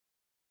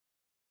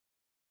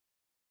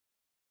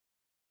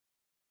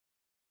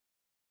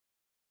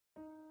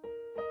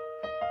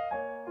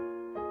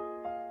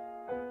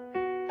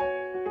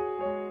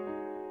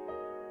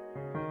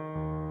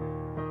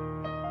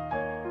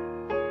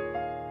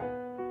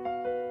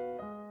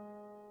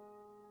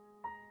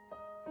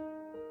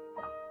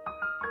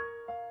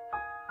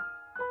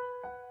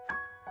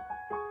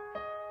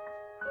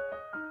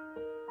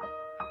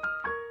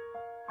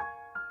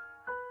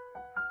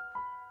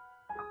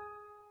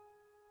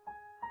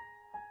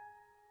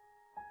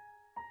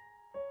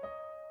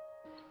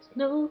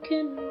snow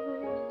can wait.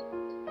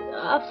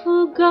 I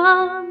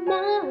forgot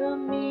my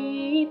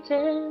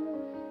mittens,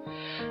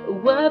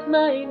 wipe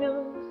my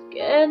nose,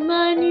 get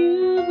my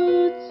new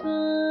boots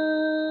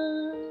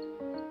on.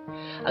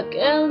 I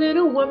get a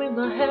little warm in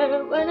my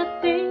hair when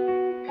I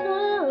think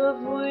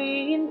of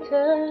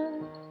winter.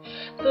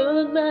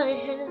 Put my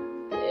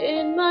hand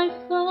in my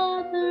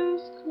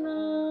father's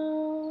glove.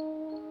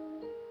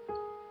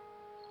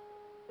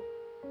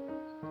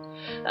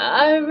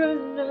 I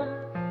run up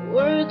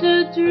where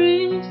the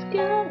drifts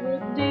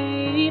get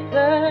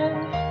deeper.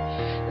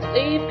 The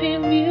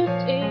sleeping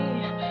beauty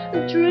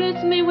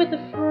treats me with a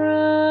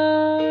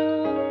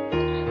frown.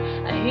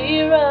 I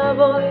hear a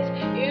voice,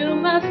 you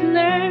must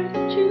learn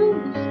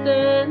to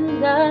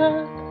stand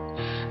up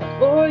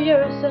for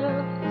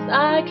yourself, 'cause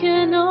I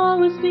can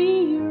always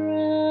be around.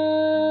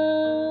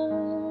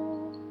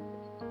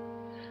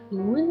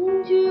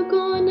 When you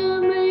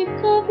gonna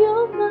make up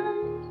your mind?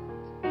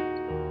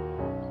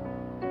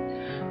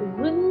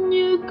 When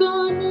you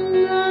gonna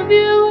love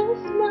you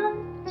as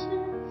much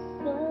as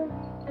I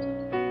do?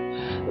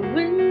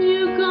 When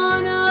you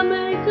gonna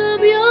make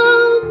up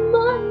your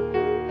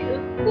mind?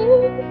 'Cause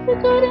things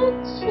are gonna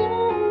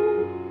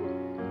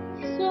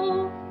change so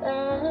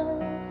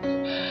fast.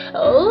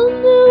 On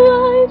the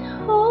white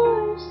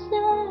horse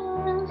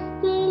I'm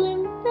still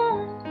in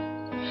bed.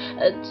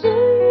 I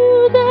tell you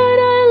that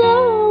I'll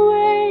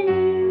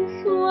always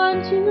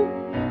want you.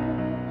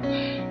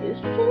 You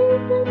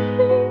think that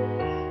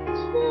things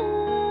change.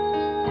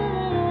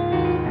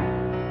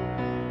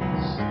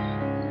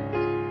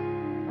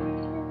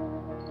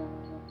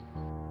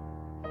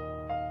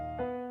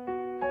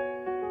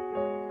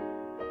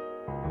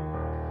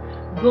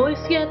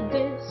 Boys get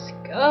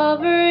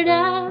discovered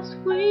as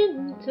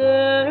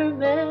winter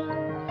men.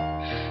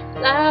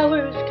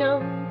 Flowers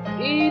come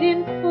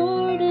feeding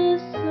for the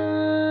sun.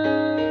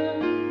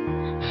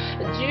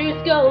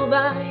 Years go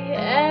by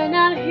and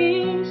I'm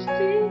here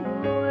still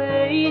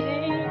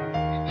waiting,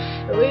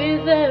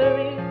 with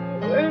every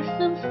word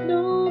some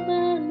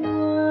snowman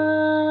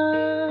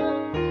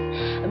won.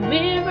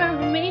 Mirror,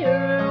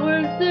 mirror,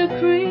 where's the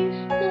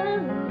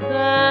crystal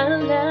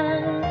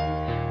balance?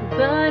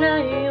 But I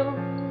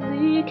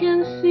only can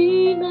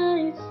see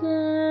myself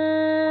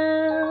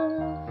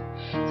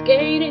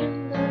skating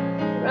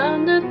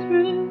around the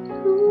truth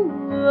who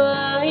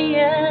I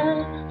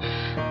am.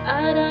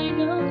 And I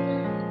know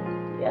that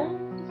the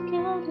ice is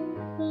getting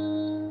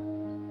thin.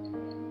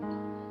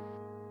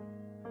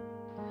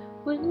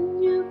 When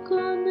you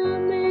gonna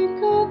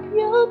make up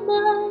your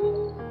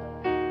mind?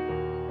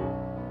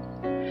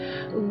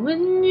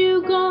 When you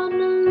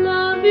gonna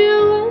love you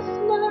as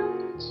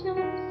much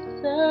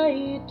as I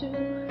do?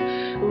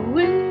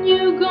 When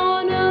you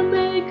gonna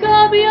make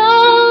up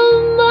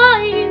your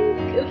mind?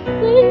 'Cause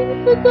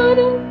things are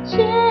gonna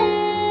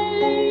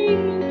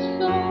change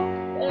so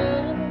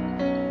fast.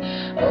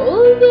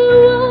 Oh, the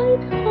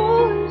white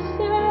horse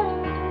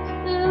is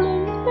still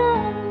in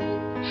bed.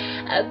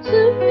 I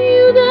tell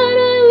you that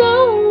I'll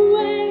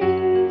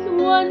always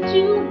want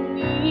you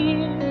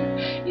near.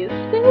 You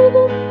say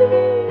that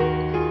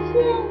things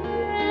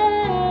change,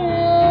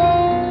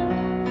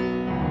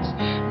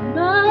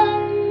 my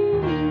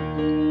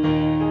dear.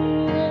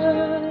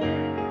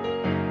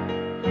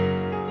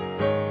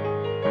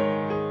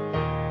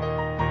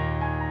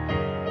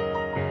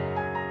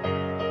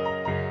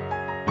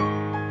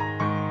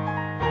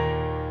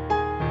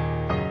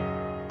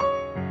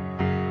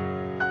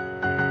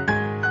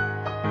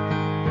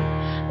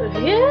 But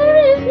here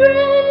is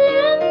rain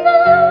and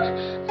the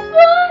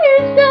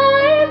fires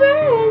are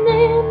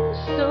burning.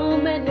 So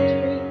many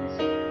trees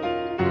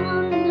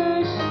on the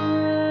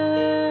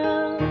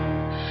shelf.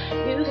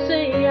 You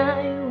say I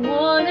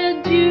wanted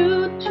you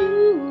to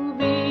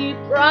be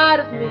proud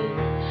of me.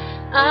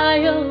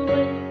 I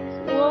always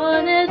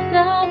wanted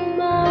that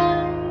much.